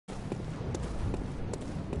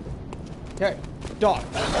Okay, dog.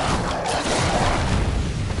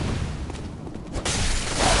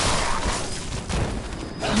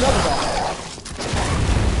 Another dog.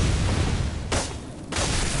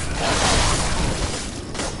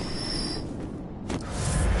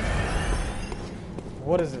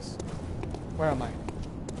 What is this? Where am I?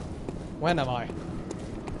 When am I?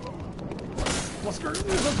 Let's go to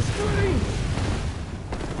the screen!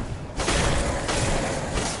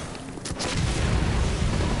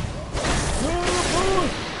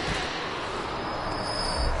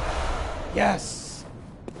 Yes!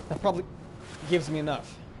 That probably gives me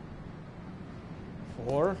enough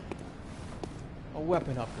for a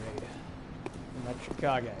weapon upgrade.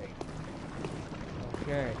 Electricage.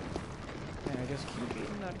 Okay. And just keep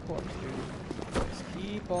eating that corpse, dude. Just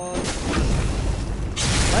keep on.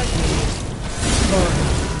 Let me burn.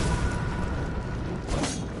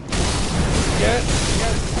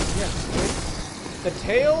 Yes. Wait. The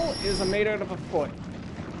tail is made out of a foot.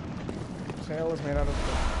 The tail is made out of a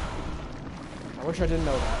foot. I wish I didn't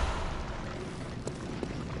know that.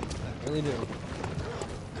 I really do.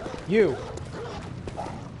 You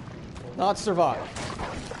will not survive.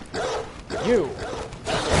 You will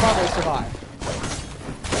probably survive.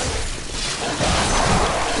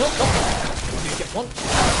 Nope. Let me get one.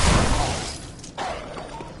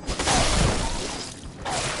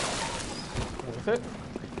 Worth it.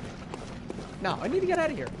 Now, I need to get out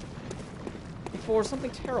of here before something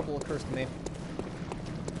terrible occurs to me.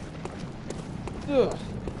 Ugh.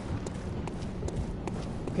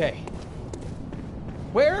 Okay.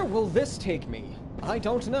 Where will this take me? I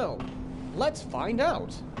don't know. Let's find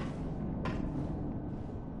out.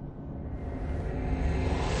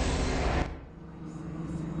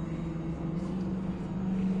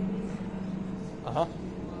 Uh-huh.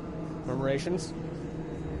 Commemorations.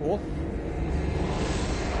 Cool.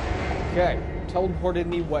 Okay. Teleported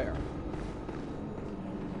me where?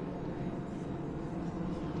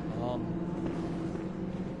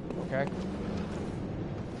 Okay.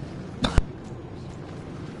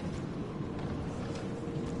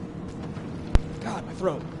 God, my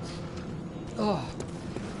throat. Ugh.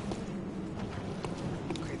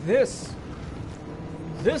 Okay, this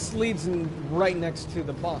leads in right next to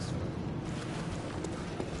the boss room.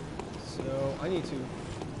 So I need to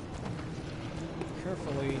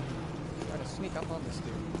carefully try to sneak up on this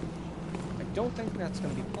dude. I don't think that's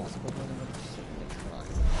going to be possible, but I'm going to certainly try.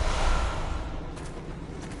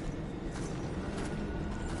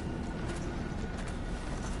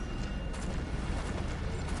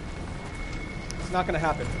 It's not going to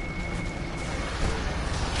happen.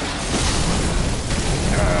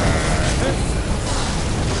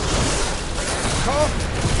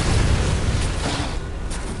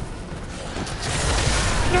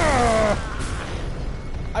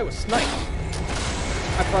 I was sniped.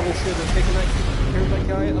 I probably should have taken that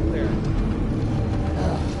guy up there.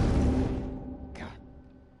 God.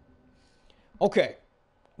 Okay.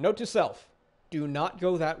 Note to self. Do not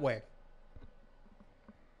go that way.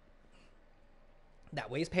 That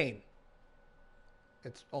way is pain.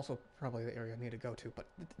 It's also probably the area I need to go to, but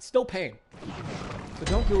it's still pain. So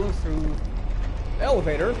don't go through the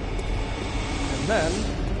elevator, and then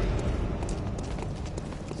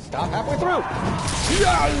stop halfway through.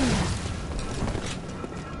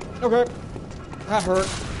 Okay, that hurt.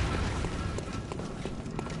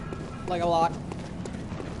 Like a lot.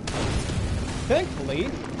 Thankfully,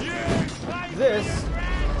 this is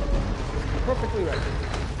perfectly ready.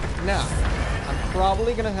 Now, I'm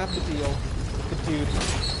probably gonna have to deal with the dude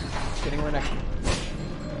sitting right next to me.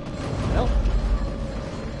 No.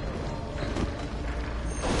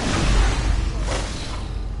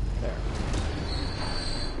 There.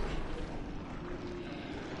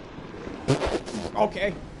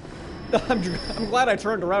 Okay. I'm glad I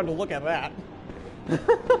turned around to look at that.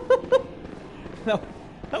 No,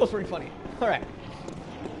 that was pretty funny. All right.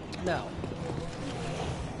 Now,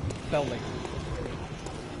 building.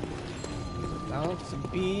 Down to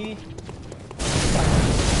B.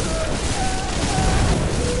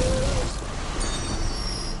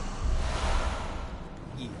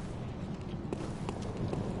 E.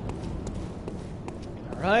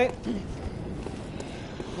 All right.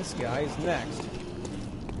 This guy is next.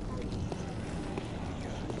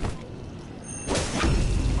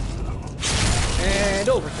 And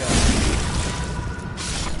overkill.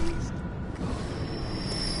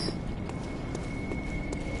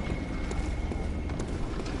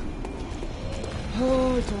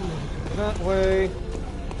 Oh, I don't want to go that way.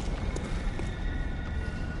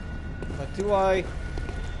 But do I?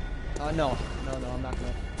 No, I'm not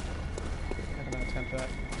gonna attempt that.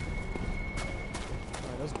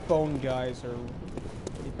 Alright, those bone guys are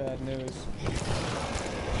Pretty bad news.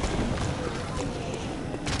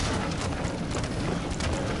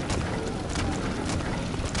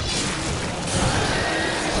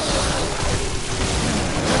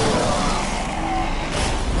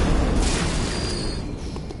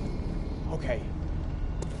 Okay.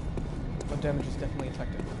 Blood damage is definitely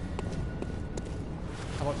effective.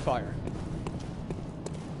 How about fire?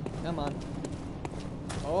 Come on.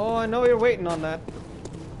 Oh, I know you're waiting on that.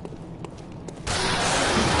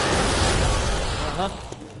 Uh-huh.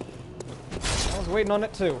 I was waiting on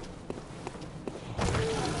it too. 28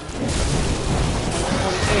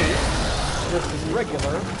 versus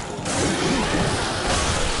regular.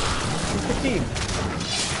 15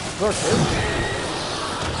 versus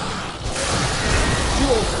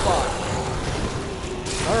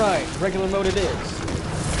 205. Alright, regular mode it is.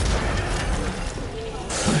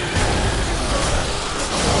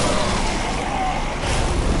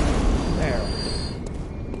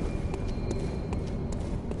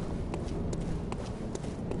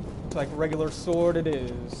 Like regular sword it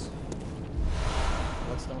is.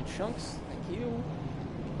 Bloodstone chunks, thank you.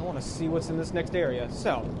 I want to see what's in this next area.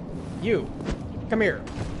 So, you, come here.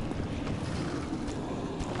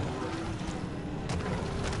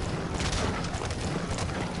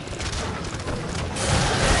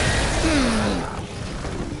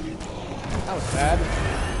 That was bad.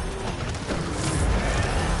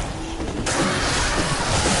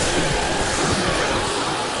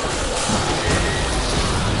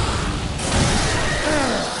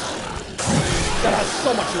 That has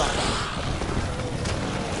so much knockback.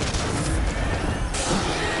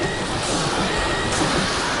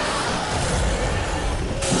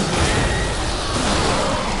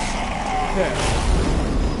 Okay.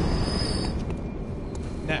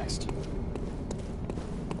 Next.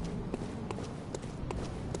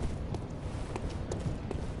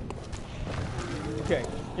 Okay,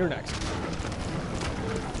 you're next.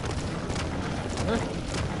 Huh?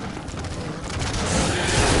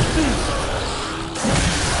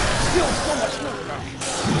 Still so much knockback.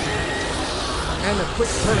 And a quick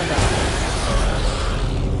turnabout.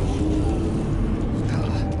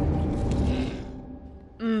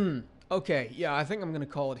 Okay, yeah, I think I'm gonna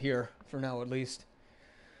call it here for now, at least.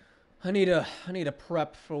 I need a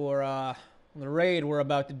prep for the raid we're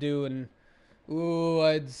about to do in,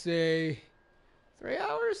 I'd say 3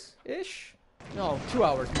 hours ish. No, 2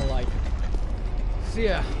 hours more like. So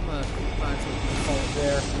yeah, I'm gonna find something to call it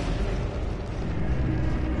there.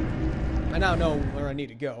 I now know where I need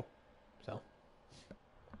to go. So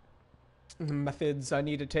methods I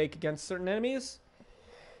need to take against certain enemies,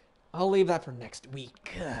 I'll leave that for next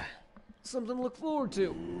week. Something to look forward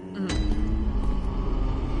to.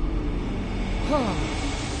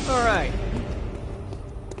 Alright.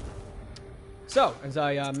 So, as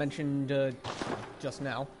I mentioned just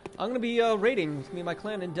now, I'm going to be raiding with me and my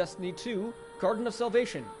clan in Destiny 2, Garden of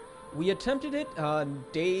Salvation. We attempted it on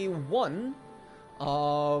day 1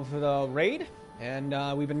 of the raid, and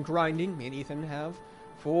we've been grinding, me and Ethan have,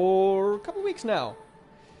 for a couple weeks now.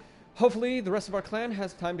 Hopefully the rest of our clan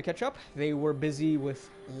has time to catch up. They were busy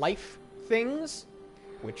with life things,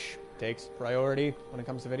 which takes priority when it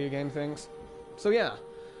comes to video game things. So yeah,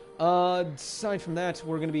 aside from that,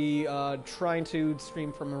 we're going to be trying to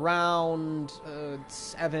stream from around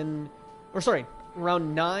around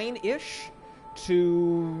 9-ish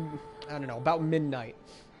to, I don't know, about midnight.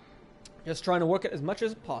 Just trying to work it as much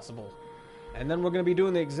as possible. And then we're going to be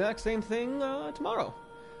doing the exact same thing tomorrow.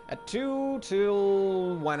 At 2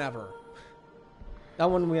 till whenever. That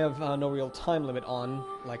one we have no real time limit on,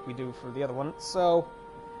 like we do for the other one, so...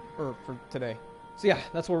 or for today. So yeah,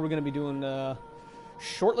 that's what we're going to be doing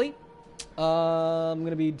shortly. I'm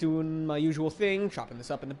going to be doing my usual thing, chopping this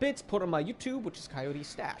up into bits, put on my YouTube, which is Coyote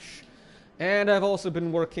Stash. And I've also been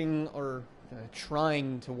working, or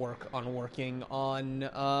trying to work on working on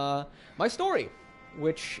my story,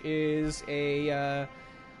 which is a...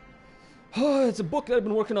 it's a book that I've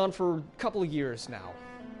been working on for a couple of years now.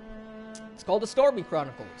 It's called The Stormy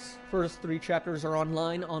Chronicles. First 3 chapters are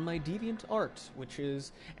online on my DeviantArt, which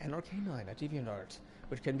is NRK9 at DeviantArt,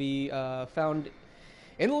 which can be found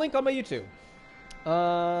in the link on my YouTube.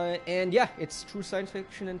 And yeah, it's true science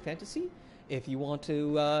fiction and fantasy. If you want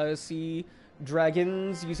to see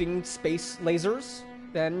dragons using space lasers,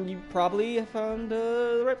 then you probably have found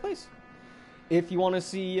the right place. If you want to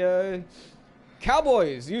see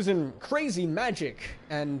cowboys using crazy magic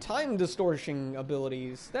and time distortion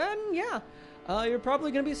abilities, then yeah, you're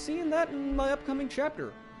probably going to be seeing that in my upcoming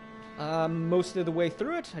chapter. Most of the way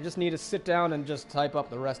through it, I just need to sit down and just type up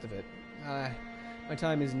the rest of it. My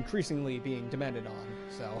time is increasingly being demanded on,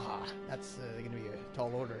 so that's going to be a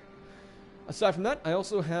tall order. Aside from that, I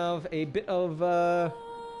also have a bit of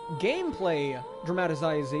gameplay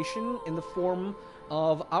dramatization in the form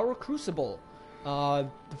of Our Crucible. The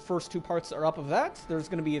first 2 parts are up of that. There's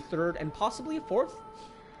going to be a third and possibly a fourth.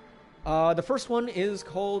 The first one is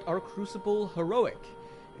called Our Crucible Heroic.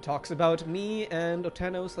 It talks about me and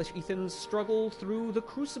Otano/Ethan's struggle through the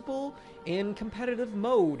Crucible in competitive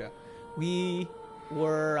mode. We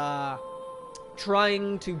were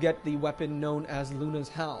trying to get the weapon known as Luna's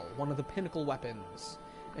Howl, one of the pinnacle weapons.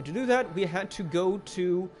 And to do that, we had to go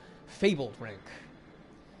to Fabled rank.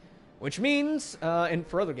 Which means, and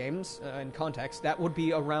for other games, in context, that would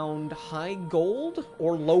be around high gold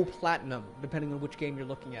or low platinum, depending on which game you're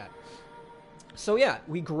looking at. So yeah,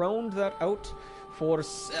 we groaned that out for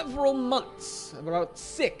several months, about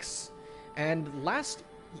 6. And last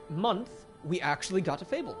month, we actually got to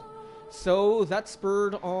Fabled. So that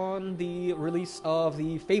spurred on the release of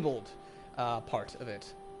the Fabled part of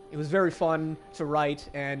it. It was very fun to write,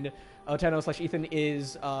 and Otano/Ethan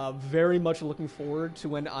is very much looking forward to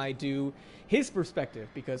when I do his perspective,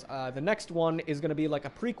 because the next one is going to be like a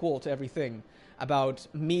prequel to everything, about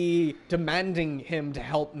me demanding him to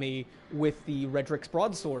help me with the Redrick's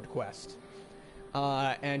Broadsword quest.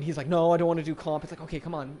 And he's like, no, I don't want to do comp. It's like, okay,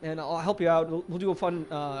 come on, and I'll help you out. We'll do a fun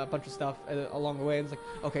bunch of stuff along the way. And it's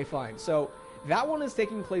like, okay, fine. So that one is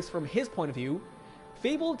taking place from his point of view.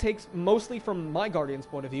 Fable takes mostly from my Guardian's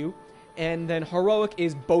point of view, and then Heroic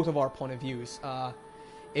is both of our point of views.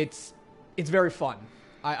 It's very fun.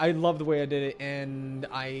 I love the way I did it, and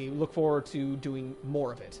I look forward to doing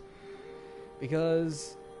more of it.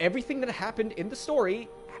 Because everything that happened in the story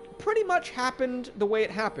pretty much happened the way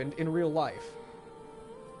it happened in real life.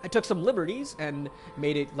 I took some liberties and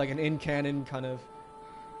made it like an in-canon kind of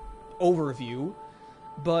overview,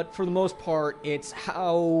 but for the most part, it's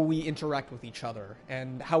how we interact with each other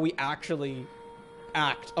and how we actually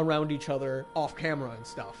act around each other off camera and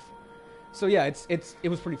stuff. So yeah, it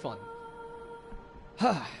was pretty fun.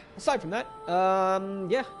 Aside from that,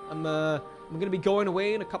 yeah, I'm gonna be going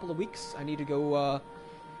away in a couple of weeks. I need to go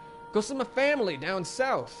see my family down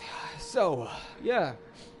south. So yeah,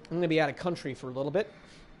 I'm gonna be out of country for a little bit,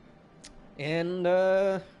 and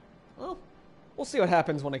well, we'll see what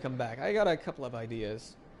happens when I come back. I got a couple of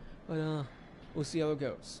ideas, but we'll see how it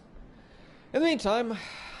goes. In the meantime,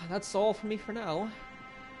 that's all from me for now.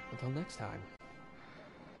 Until next time,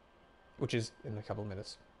 which is in a couple of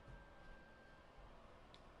minutes.